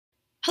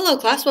Hello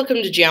class, welcome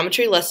to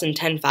Geometry Lesson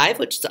 10.5,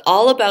 which is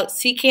all about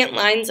secant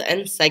lines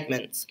and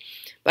segments.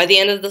 By the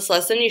end of this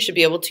lesson, you should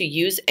be able to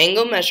use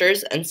angle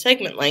measures and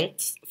segment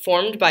lengths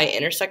formed by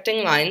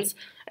intersecting lines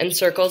and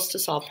circles to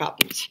solve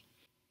problems.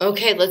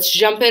 Okay, let's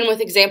jump in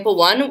with example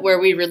 1, where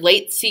we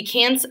relate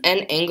secants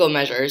and angle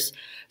measures.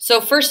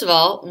 So first of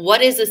all,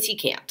 what is a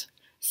secant?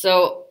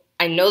 So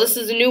I know this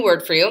is a new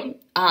word for you.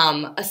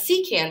 A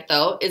secant,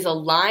 though, is a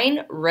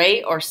line,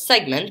 ray, or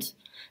segment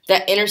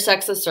that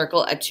intersects a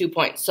circle at 2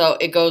 points. So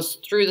it goes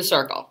through the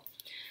circle.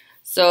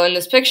 So in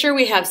this picture,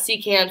 we have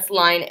secants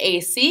line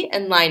AC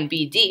and line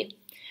BD.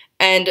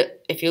 And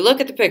if you look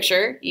at the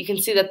picture, you can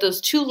see that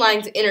those two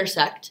lines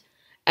intersect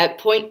at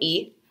point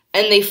E,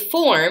 and they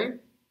form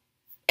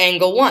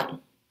angle 1.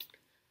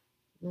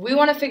 We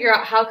want to figure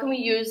out how can we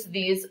use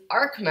these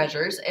arc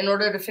measures in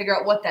order to figure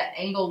out what that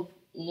angle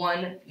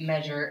 1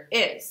 measure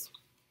is.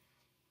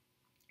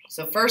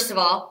 So first of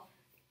all,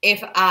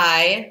 if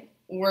I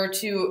were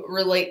to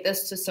relate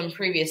this to some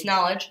previous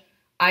knowledge,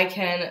 I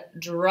can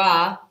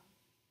draw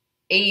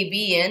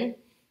AB in.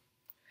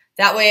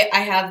 That way I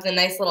have the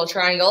nice little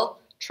triangle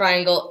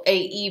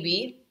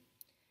AEB.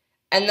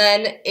 And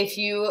then if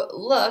you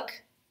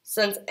look,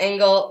 since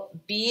angle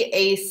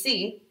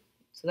BAC,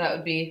 so that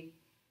would be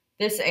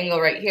this angle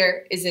right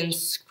here, is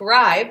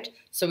inscribed,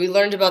 so we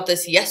learned about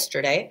this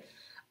yesterday,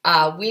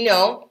 we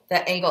know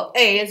that angle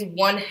A is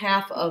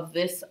 1/2 of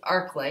this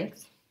arc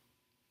length.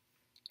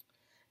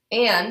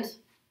 And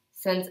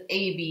since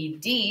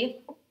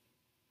ABD,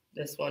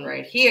 this one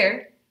right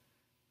here,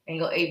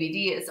 angle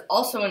ABD is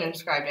also an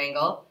inscribed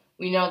angle,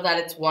 we know that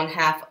it's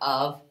 1/2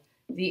 of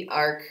the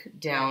arc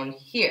down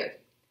here.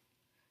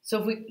 So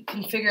if we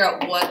can figure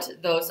out what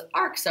those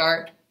arcs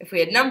are, if we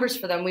had numbers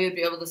for them, we would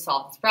be able to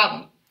solve this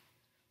problem.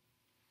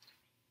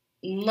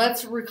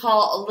 Let's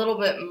recall a little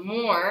bit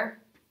more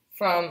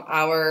from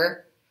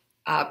our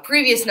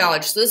previous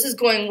knowledge. So this is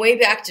going way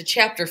back to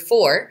chapter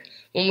 4,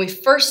 when we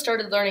first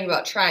started learning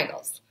about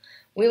triangles.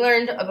 We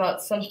learned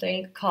about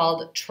something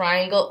called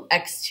triangle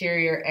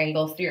exterior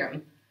angle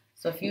theorem.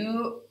 So if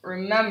you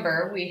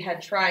remember, we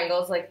had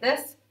triangles like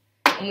this,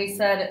 and we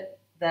said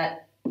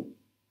that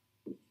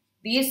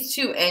these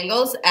two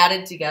angles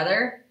added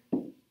together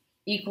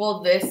equal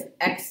this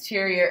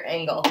exterior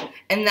angle.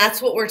 And that's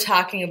what we're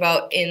talking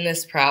about in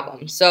this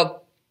problem.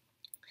 So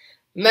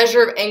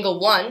measure of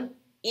angle 1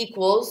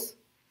 equals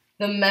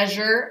the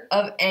measure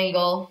of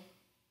angle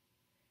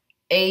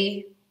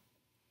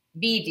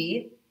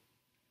ABD.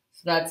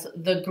 So that's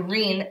the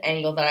green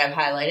angle that I've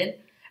highlighted,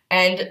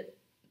 and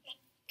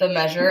the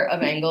measure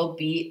of angle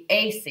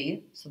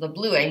BAC, so the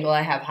blue angle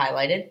I have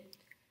highlighted.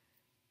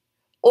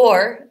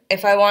 Or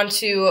if I want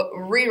to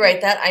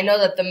rewrite that, I know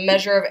that the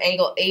measure of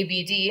angle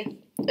ABD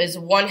is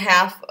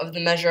 1/2 of the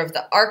measure of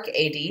the arc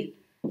AD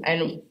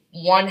and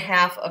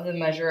 1/2 of the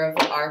measure of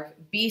arc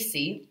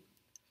BC.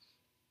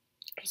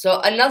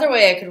 So another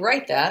way I could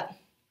write that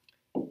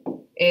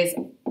is,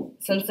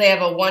 since they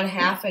have a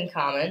 1/2 in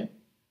common,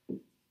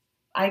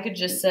 I could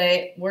just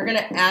say we're going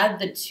to add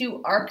the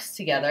two arcs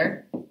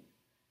together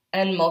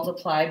and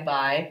multiply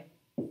by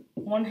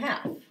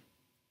 1/2.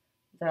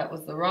 That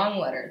was the wrong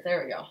letter.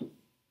 There we go.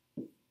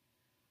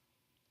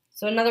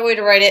 So another way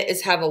to write it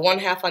is have a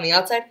 1/2 on the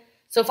outside.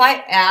 So if I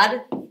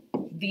add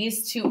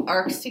these two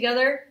arcs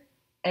together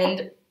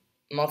and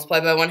multiply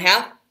by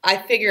 1/2, I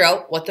figure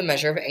out what the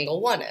measure of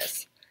angle 1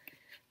 is.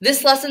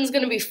 This lesson is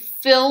going to be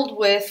filled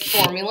with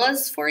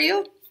formulas for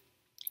you.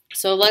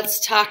 So let's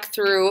talk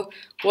through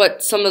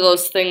what some of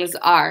those things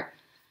are.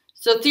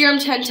 So theorem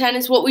 1010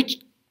 is what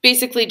we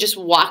basically just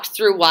walked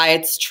through why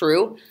it's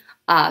true.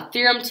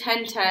 Theorem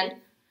 1010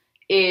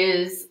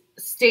 is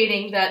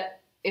stating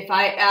that if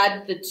I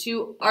add the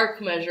two arc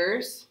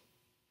measures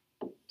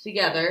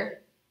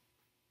together,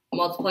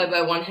 multiply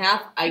by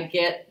 1/2, I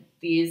get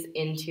these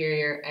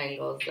interior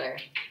angles there.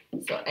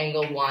 So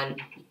angle 1.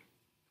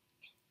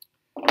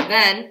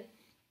 Then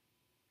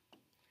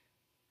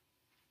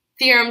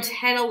theorem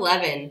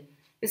 1011.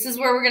 This is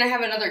where we're going to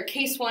have another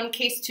case 1,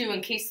 case 2,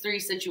 and case 3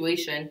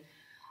 situation.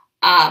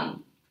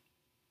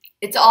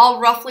 It's all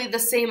roughly the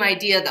same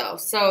idea though.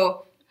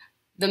 So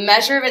the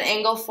measure of an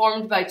angle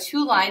formed by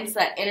two lines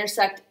that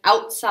intersect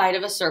outside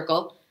of a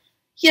circle.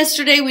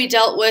 Yesterday we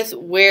dealt with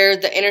where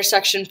the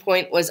intersection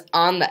point was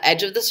on the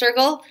edge of the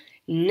circle.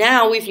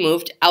 Now we've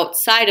moved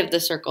outside of the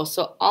circle.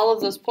 So all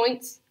of those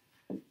points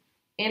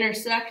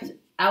intersect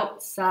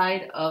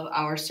outside of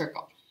our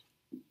circle.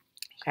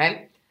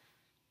 Okay?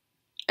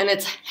 And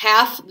it's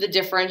half the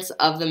difference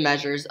of the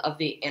measures of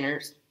the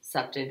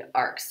intercepted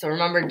arcs. So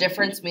remember,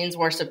 difference means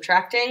we're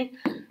subtracting.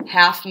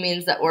 Half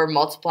means that we're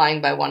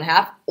multiplying by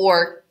 1/2.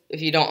 Or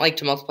if you don't like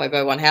to multiply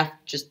by 1/2,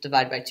 just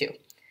divide by 2.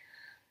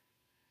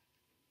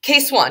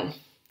 Case 1.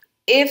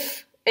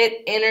 If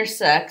it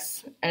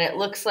intersects and it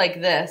looks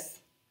like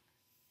this,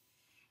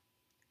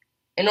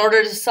 in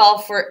order to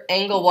solve for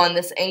angle 1,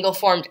 this angle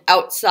formed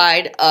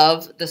outside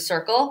of the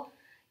circle,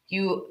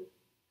 you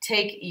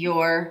take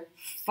your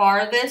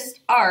farthest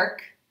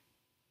arc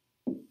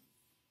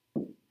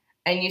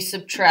and you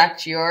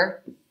subtract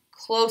your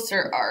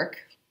closer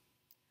arc,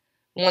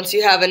 Once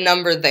you have a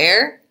number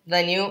there,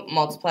 then you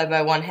multiply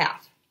by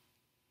 1/2.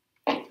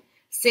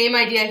 Same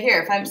idea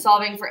here. If I'm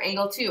solving for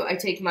angle 2, I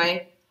take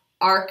my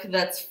arc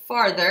that's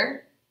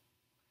farther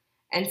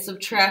and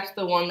subtract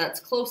the one that's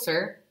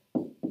closer,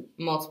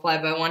 multiply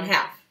by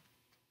 1/2.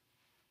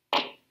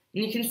 And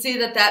you can see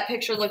that that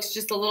picture looks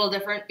just a little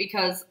different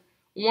because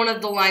one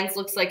of the lines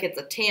looks like it's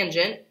a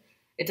tangent.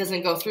 It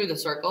doesn't go through the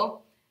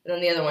circle, and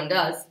then the other one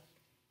does.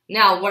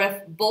 Now, what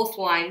if both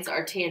lines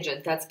are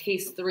tangent? That's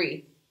case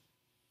 3.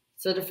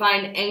 So to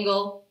find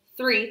angle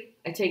 3,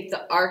 I take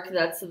the arc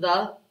that's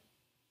the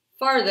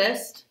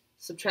farthest,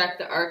 subtract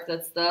the arc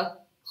that's the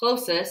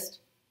closest,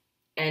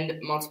 and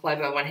multiply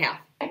by 1/2.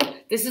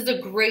 This is a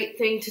great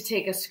thing to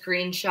take a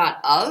screenshot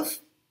of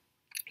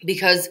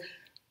because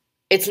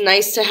it's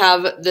nice to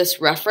have this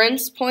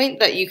reference point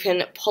that you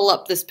can pull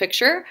up this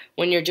picture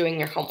when you're doing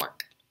your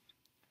homework.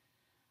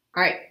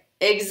 All right,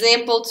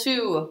 example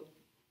 2.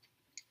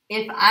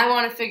 If I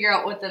want to figure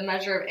out what the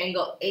measure of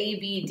angle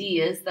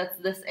ABD is, that's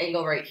this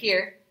angle right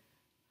here,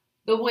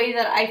 the way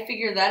that I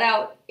figure that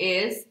out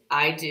is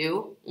I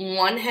do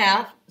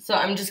 1/2, so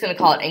I'm just going to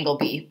call it angle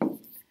B,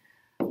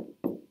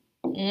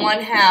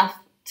 1/2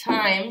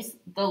 times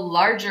the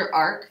larger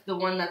arc, the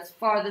one that's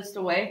farthest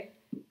away.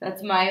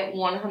 That's my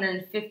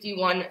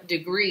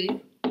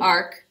 151-degree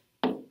arc,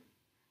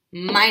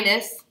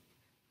 minus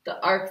the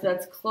arc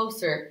that's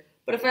closer.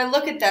 But if I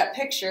look at that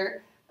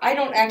picture, I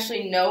don't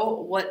actually know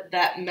what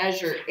that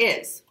measure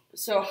is.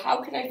 So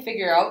how can I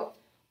figure out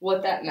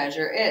what that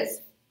measure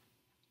is?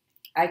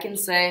 I can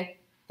say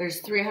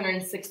there's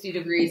 360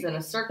 degrees in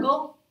a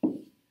circle.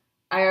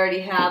 I already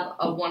have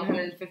a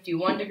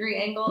 151-degree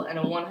angle and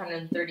a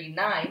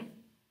 139.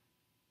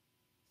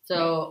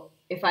 So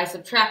if I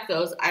subtract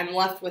those, I'm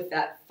left with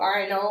that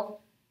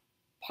final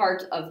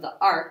part of the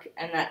arc,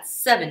 and that's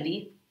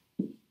 70.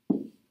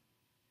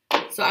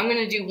 So I'm going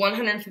to do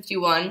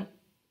 151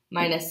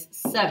 minus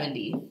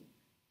 70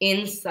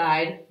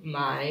 inside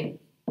my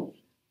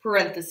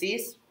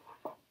parentheses.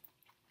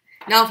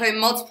 Now if I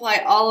multiply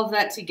all of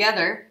that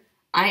together,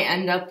 I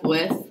end up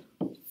with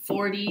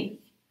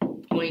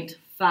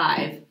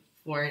 40.5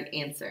 for an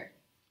answer.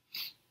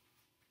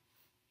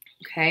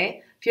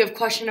 Okay, if you have a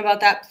question about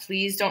that,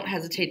 please don't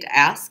hesitate to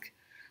ask.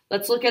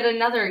 Let's look at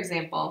another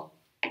example.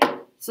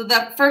 So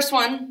that first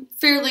one,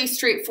 fairly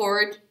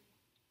straightforward,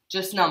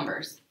 just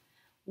numbers.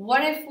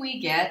 What if we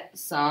get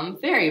some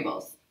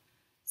variables?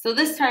 So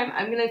this time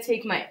I'm going to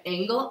take my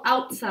angle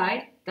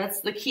outside.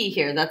 That's the key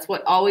here. That's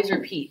what always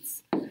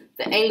repeats.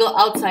 The angle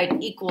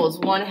outside equals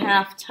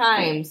 1/2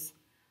 times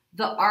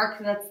the arc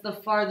that's the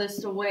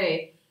farthest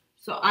away.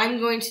 So I'm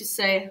going to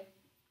say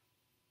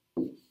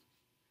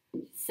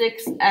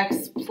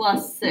 6x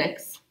plus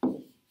 6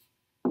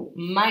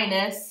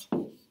 minus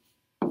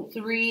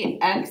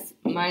 3x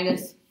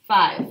minus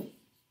 5.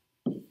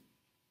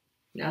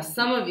 Now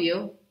some of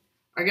you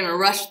are going to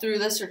rush through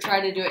this or try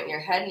to do it in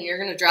your head, and you're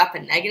going to drop a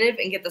negative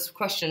and get this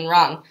question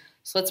wrong.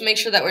 So let's make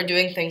sure that we're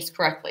doing things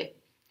correctly.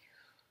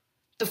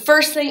 The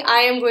first thing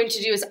I am going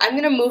to do is I'm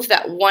going to move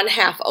that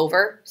 1/2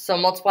 over. So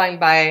multiplying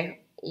by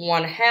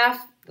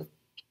 1/2,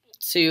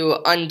 to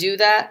undo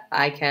that,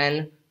 I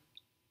can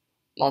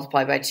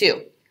multiply by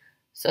 2.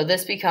 So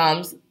this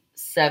becomes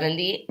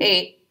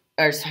 78,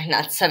 or sorry,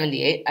 not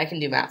 78, I can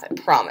do math, I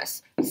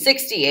promise.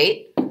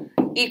 68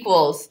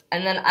 equals,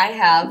 and then I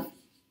have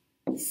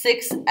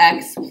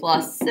 6x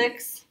plus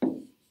 6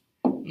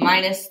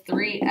 minus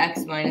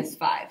 3x minus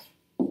 5.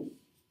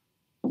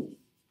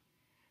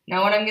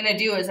 Now what I'm going to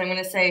do is I'm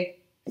going to say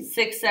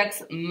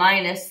 6x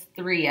minus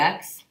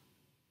 3x.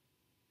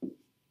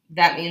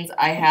 That means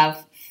I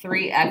have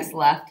 3x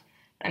left.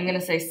 I'm going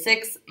to say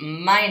 6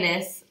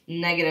 minus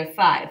negative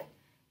 5.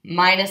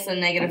 Minus a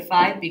negative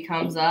 5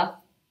 becomes a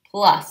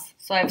plus.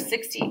 So I have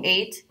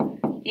 68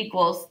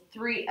 equals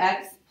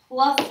 3x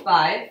plus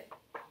 5.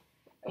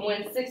 And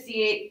when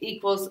 68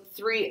 equals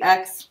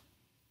 3x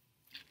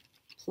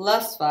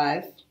plus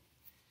 5,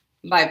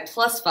 by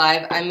plus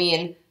 5, I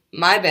mean,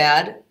 my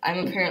bad,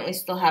 I'm apparently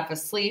still half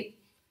asleep.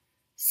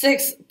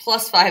 6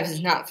 plus 5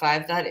 is not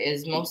 5. That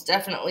is most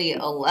definitely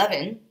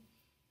 11.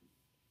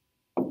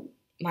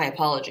 My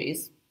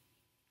apologies.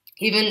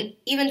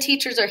 Even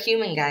teachers are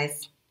human,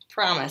 guys.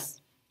 Promise.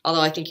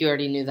 Although I think you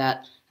already knew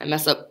that. I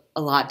mess up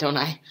a lot, don't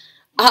I?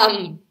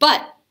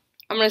 But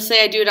I'm going to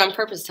say I do it on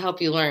purpose to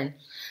help you learn.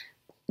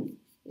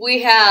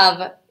 We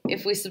have,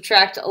 if we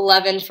subtract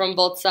 11 from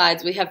both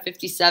sides, we have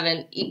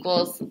 57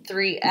 equals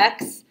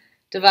 3x.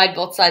 Divide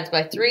both sides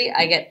by 3.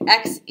 I get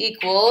x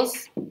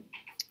equals,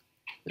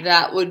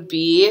 that would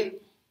be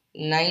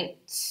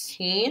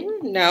 19.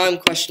 Now I'm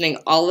questioning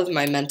all of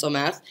my mental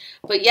math.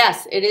 But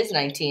yes, it is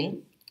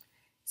 19.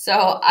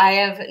 So I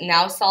have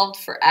now solved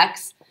for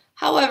x.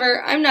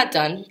 However, I'm not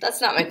done.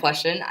 That's not my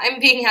question. I'm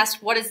being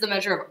asked what is the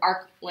measure of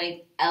arc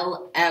length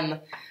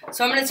LM.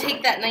 So I'm going to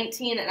take that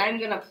 19 and I'm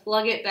going to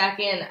plug it back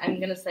in. I'm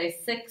going to say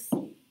 6x.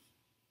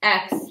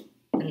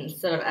 And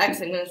instead of x,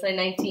 I'm going to say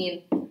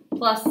 19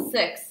 plus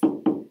 6.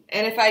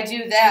 And if I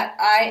do that,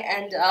 I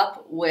end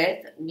up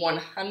with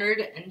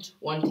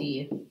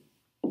 120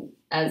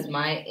 as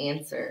my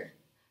answer.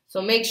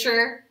 So make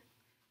sure,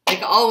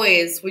 like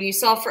always, when you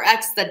solve for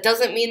x, that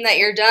doesn't mean that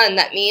you're done.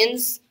 That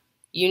means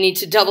you need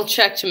to double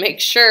check to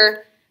make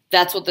sure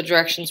that's what the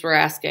directions were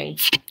asking.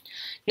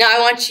 Now I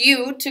want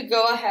you to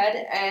go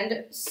ahead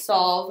and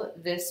solve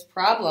this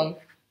problem.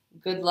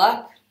 Good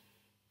luck.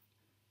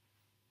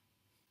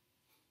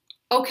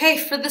 Okay,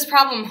 for this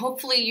problem,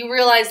 hopefully you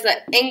realize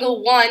that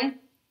angle 1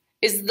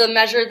 is the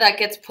measure that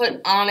gets put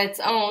on its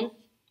own,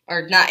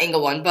 or not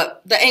angle 1,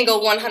 but the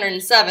angle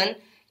 107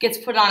 gets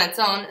put on its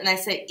own, and I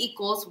say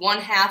equals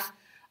 1/2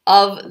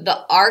 of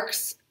the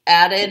arcs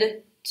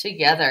added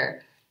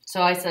together.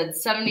 So I said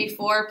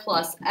 74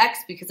 plus x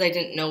because I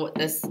didn't know what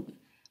this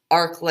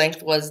arc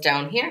length was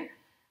down here.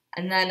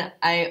 And then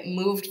I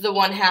moved the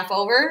 1/2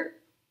 over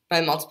by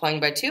multiplying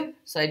by 2.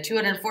 So I had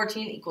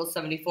 214 equals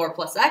 74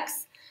 plus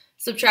x.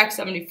 Subtract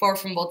 74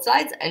 from both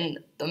sides, and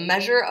the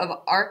measure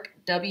of arc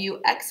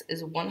WX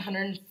is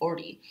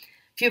 140.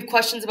 If you have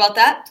questions about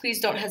that,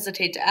 please don't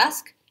hesitate to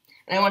ask.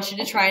 And I want you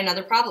to try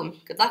another problem.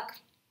 Good luck.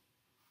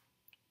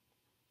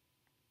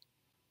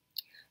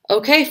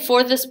 Okay,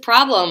 for this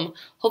problem,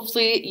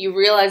 hopefully you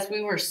realized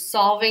we were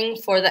solving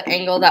for the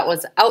angle that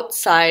was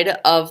outside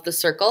of the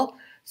circle.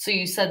 So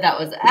you said that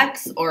was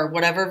x, or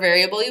whatever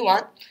variable you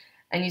want,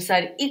 and you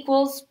said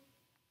equals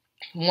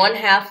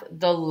 1/2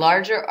 the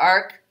larger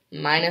arc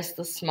minus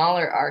the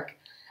smaller arc.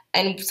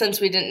 And since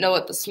we didn't know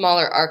what the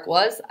smaller arc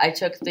was, I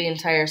took the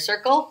entire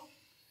circle.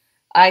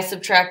 I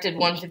subtracted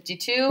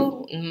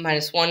 152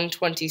 minus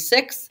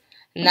 126,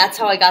 and that's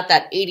how I got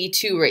that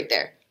 82 right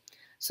there.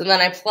 So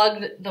then I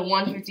plugged the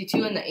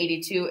 152 and the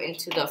 82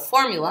 into the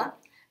formula.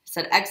 I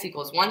said x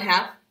equals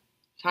 1/2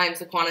 times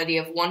the quantity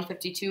of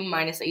 152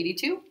 minus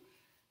 82.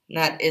 And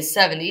that is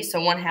 70,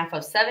 so 1/2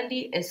 of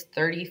 70 is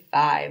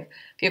 35.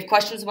 If you have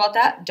questions about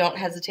that, don't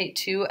hesitate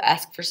to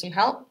ask for some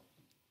help.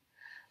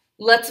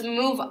 Let's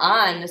move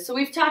on. So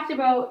we've talked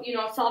about,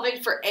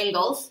 solving for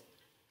angles,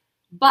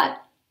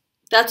 but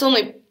that's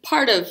only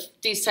part of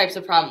these types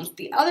of problems.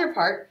 The other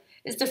part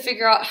is to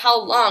figure out how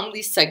long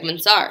these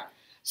segments are.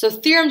 So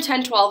Theorem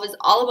 1012 is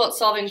all about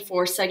solving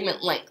for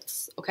segment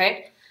lengths,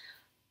 okay?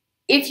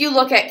 If you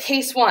look at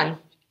case 1,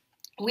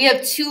 we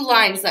have 2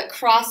 lines that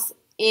cross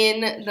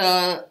in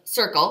the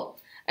circle,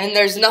 and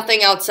there's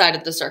nothing outside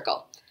of the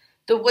circle.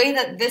 The way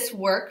that this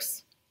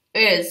works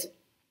is,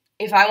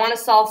 if I want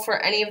to solve for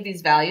any of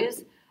these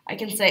values, I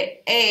can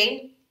say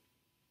A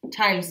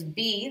times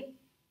B.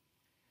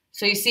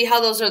 So you see how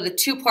those are the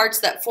 2 parts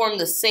that form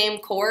the same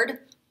chord?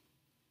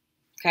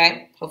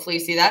 Okay, hopefully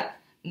you see that.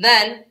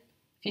 Then,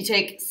 if you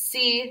take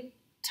C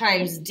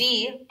times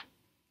D,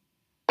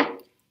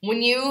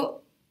 when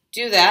you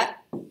do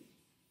that,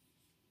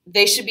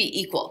 they should be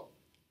equal.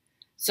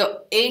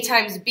 So A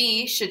times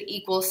B should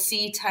equal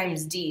C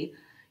times D.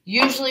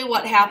 Usually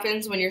what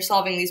happens when you're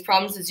solving these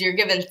problems is you're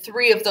given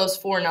 3 of those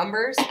 4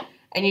 numbers,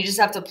 and you just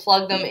have to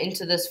plug them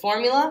into this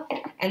formula,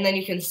 and then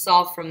you can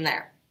solve from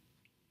there.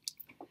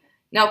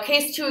 Now,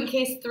 case 2 and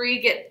case 3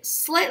 get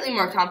slightly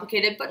more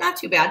complicated, but not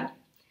too bad.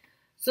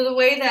 So the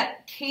way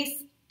that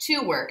case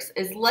 2 works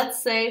is,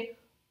 let's say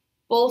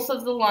both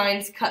of the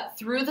lines cut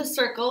through the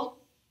circle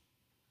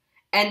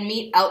and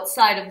meet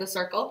outside of the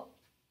circle.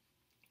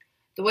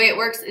 The way it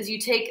works is you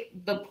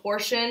take the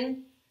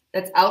portion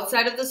that's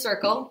outside of the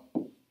circle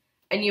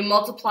and you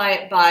multiply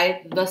it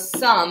by the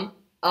sum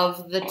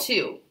of the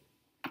 2.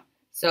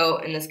 So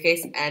in this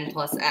case, n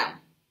plus m.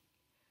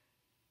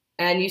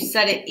 And you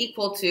set it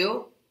equal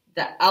to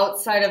the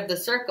outside of the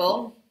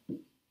circle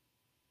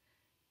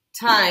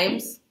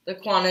times the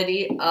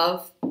quantity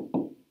of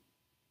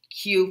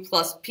q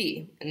plus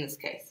p in this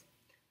case.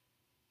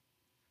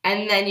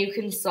 And then you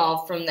can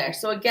solve from there.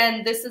 So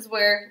again, this is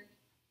where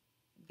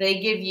they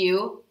give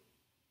you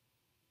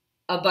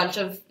a bunch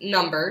of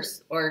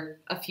numbers or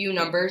a few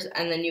numbers,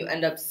 and then you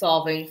end up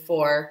solving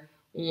for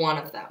one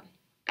of them.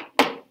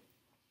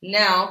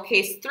 Now,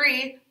 case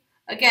 3,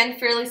 again,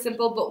 fairly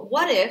simple, but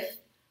what if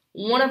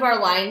one of our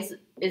lines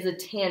is a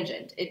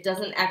tangent? It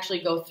doesn't actually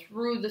go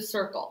through the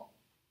circle.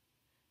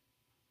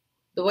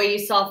 The way you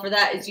solve for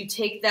that is you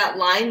take that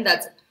line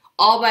that's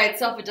all by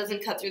itself, it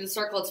doesn't cut through the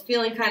circle, it's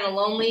feeling kind of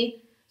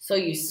lonely, so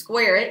you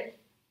square it,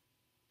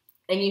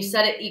 and you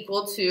set it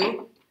equal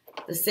to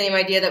the same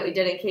idea that we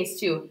did in case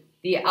 2.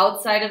 The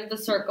outside of the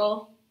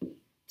circle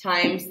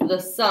times the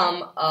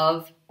sum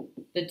of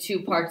the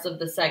 2 parts of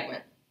the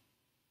segment.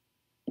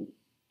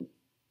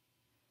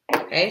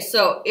 Okay,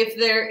 so if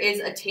there is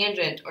a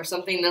tangent or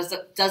something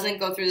that doesn't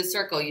go through the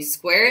circle, you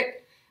square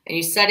it and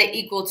you set it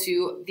equal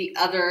to the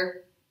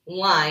other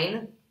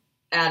line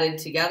added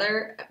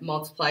together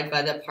multiplied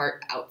by the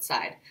part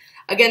outside.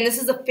 Again,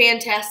 this is a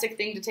fantastic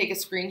thing to take a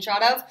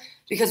screenshot of,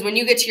 because when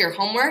you get to your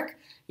homework,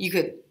 you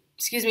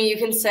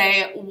can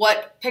say,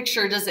 what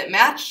picture does it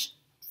match?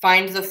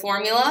 Find the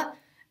formula,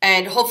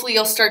 and hopefully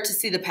you'll start to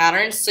see the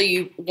patterns so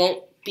you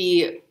won't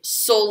be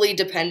solely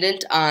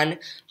dependent on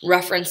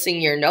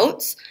referencing your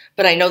notes,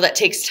 but I know that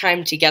takes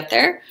time to get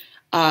there.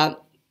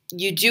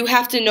 You do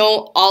have to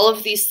know all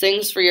of these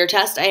things for your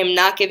test. I am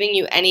not giving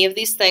you any of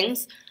these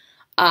things,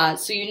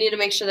 so you need to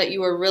make sure that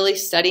you are really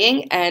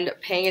studying and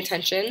paying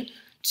attention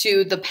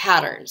to the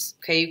patterns.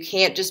 Okay, you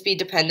can't just be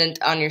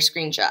dependent on your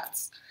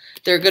screenshots.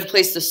 They're a good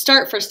place to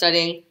start for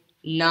studying,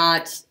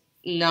 not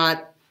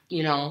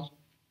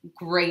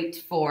great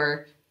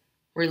for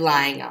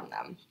relying on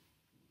them.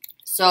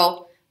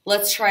 So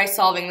let's try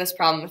solving this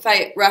problem. If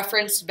I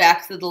referenced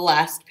back to the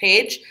last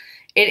page,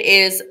 it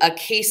is a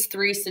case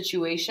 3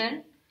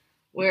 situation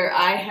where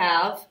I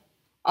have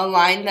a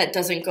line that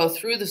doesn't go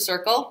through the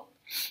circle.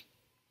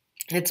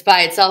 It's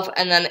by itself,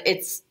 and then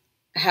it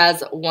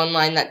has one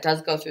line that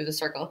does go through the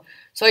circle.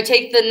 So I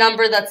take the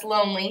number that's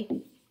lonely,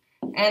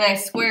 and I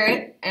square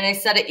it, and I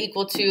set it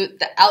equal to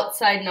the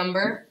outside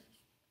number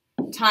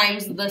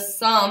times the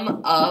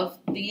sum of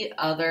the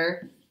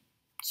other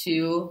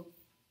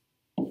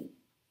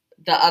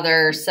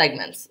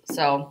segments.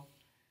 So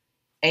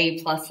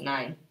a plus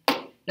 9.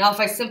 Now if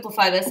I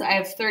simplify this, I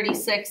have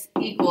 36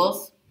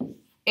 equals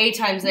a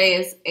times a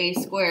is a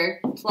squared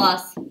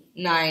plus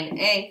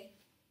 9a.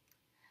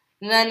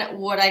 And then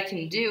what I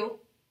can do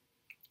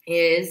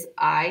is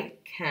I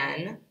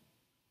can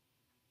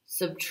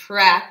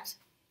subtract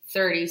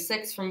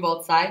 36 from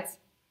both sides.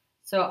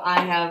 So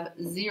I have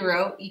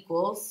 0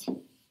 equals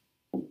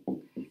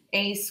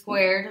a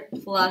squared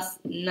plus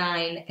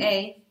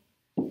 9a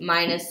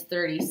minus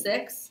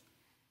 36.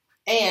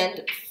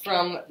 And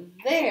from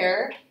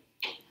there,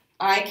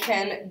 I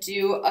can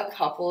do a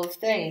couple of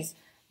things.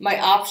 My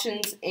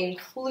options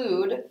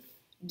include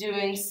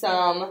doing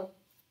some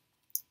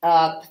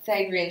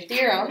Pythagorean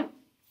theorem,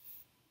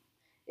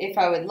 if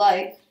I would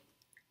like,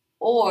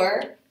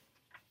 or,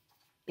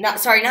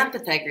 not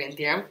Pythagorean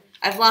theorem.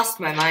 I've lost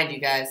my mind, you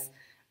guys.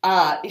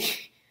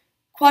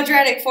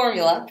 Quadratic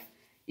formula.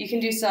 You can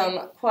do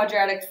some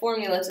quadratic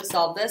formula to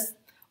solve this,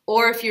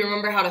 or if you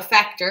remember how to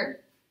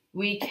factor,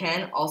 we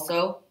can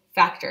also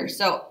factor.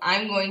 So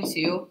I'm going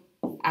to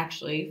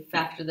actually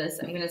factor this.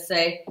 I'm going to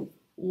say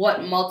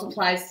what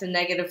multiplies to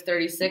negative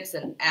 36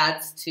 and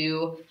adds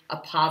to a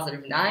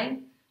positive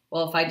 9.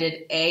 Well, if I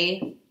did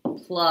a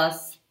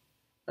plus,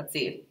 let's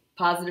see,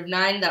 positive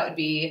 9, that would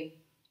be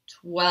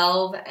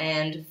 12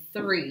 and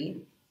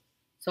 3.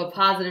 So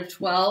positive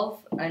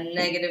 12 and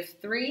negative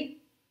 3.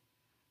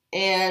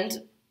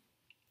 And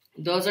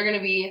those are going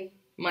to be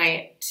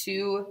my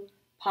two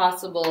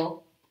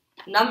possible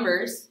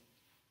numbers.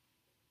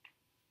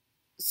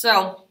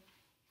 So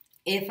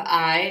if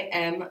I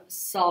am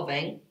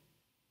solving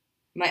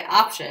my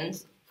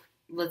options,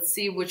 let's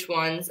see which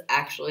ones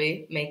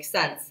actually make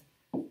sense.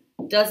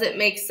 Does it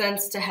make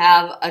sense to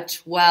have a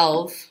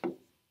 12,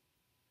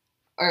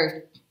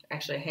 or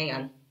actually, hang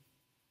on.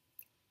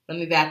 Let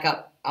me back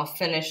up. I'll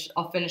finish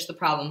the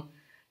problem.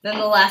 Then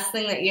the last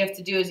thing that you have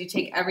to do is you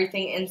take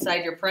everything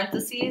inside your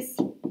parentheses,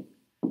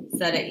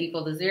 set it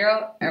equal to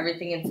 0.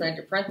 Everything inside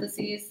your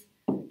parentheses,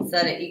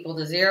 set it equal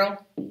to 0.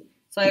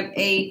 So I have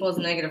a equals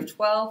negative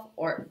 12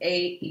 or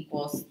a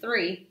equals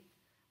 3.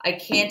 I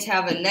can't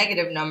have a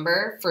negative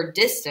number for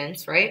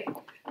distance, right?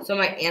 So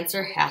my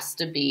answer has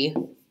to be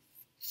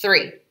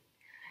 3.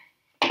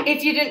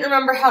 If you didn't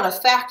remember how to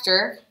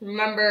factor,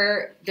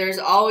 remember there's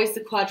always the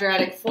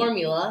quadratic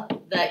formula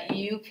that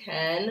you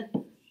can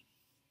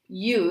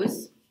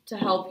use to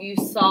help you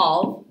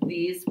solve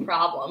these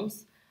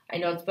problems. I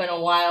know it's been a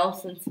while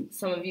since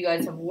some of you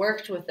guys have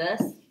worked with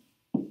this,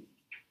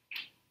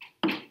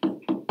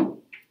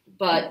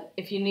 but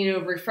if you need a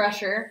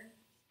refresher,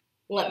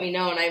 let me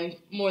know, and I'm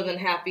more than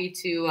happy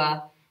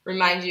to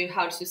remind you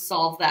how to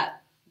solve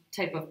that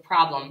type of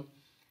problem.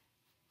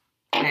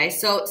 Okay,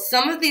 so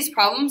some of these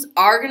problems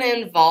are going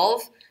to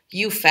involve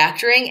you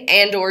factoring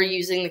and or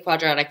using the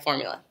quadratic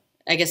formula.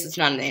 I guess it's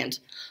not an and.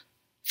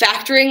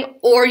 Factoring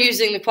or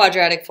using the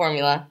quadratic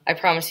formula. I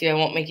promise you I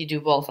won't make you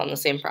do both on the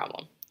same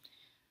problem.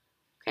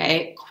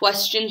 Okay,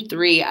 question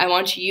 3. I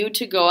want you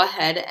to go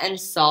ahead and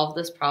solve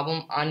this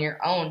problem on your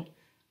own.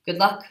 Good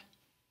luck.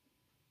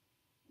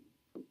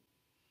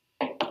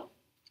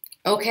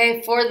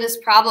 Okay, for this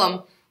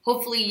problem,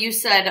 hopefully you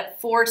said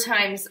 4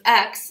 times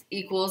x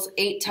equals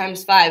 8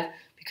 times 5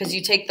 because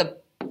you take the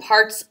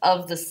parts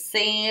of the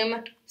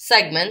same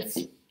segments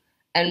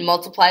and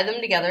multiply them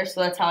together. So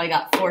that's how I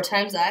got 4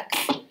 times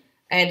x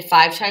and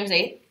 5 times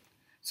 8.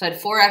 So I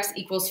had 4x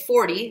equals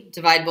 40.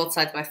 Divide both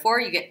sides by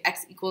 4. You get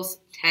x equals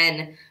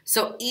 10.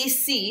 So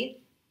EC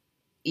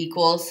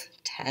equals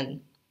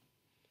 10.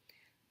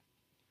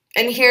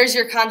 And here's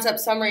your concept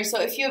summary. So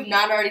if you have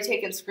not already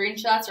taken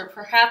screenshots, or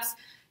perhaps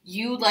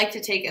you'd like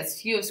to take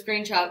as few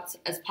screenshots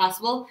as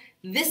possible,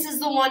 this is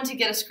the one to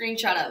get a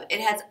screenshot of. It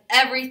has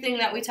everything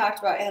that we talked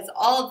about. It has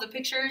all of the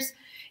pictures.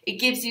 It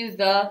gives you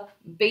the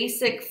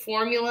basic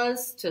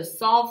formulas to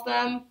solve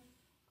them.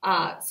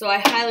 So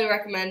I highly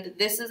recommend.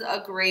 This is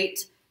a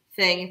great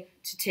thing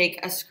to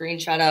take a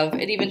screenshot of.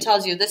 It even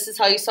tells you this is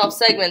how you solve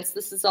segments.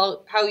 This is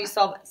how you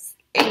solve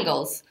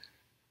angles.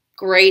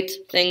 Great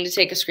thing to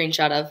take a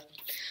screenshot of.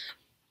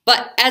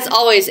 But as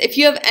always, if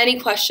you have any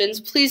questions,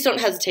 please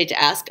don't hesitate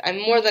to ask.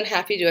 I'm more than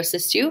happy to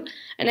assist you,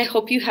 and I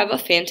hope you have a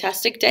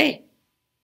fantastic day.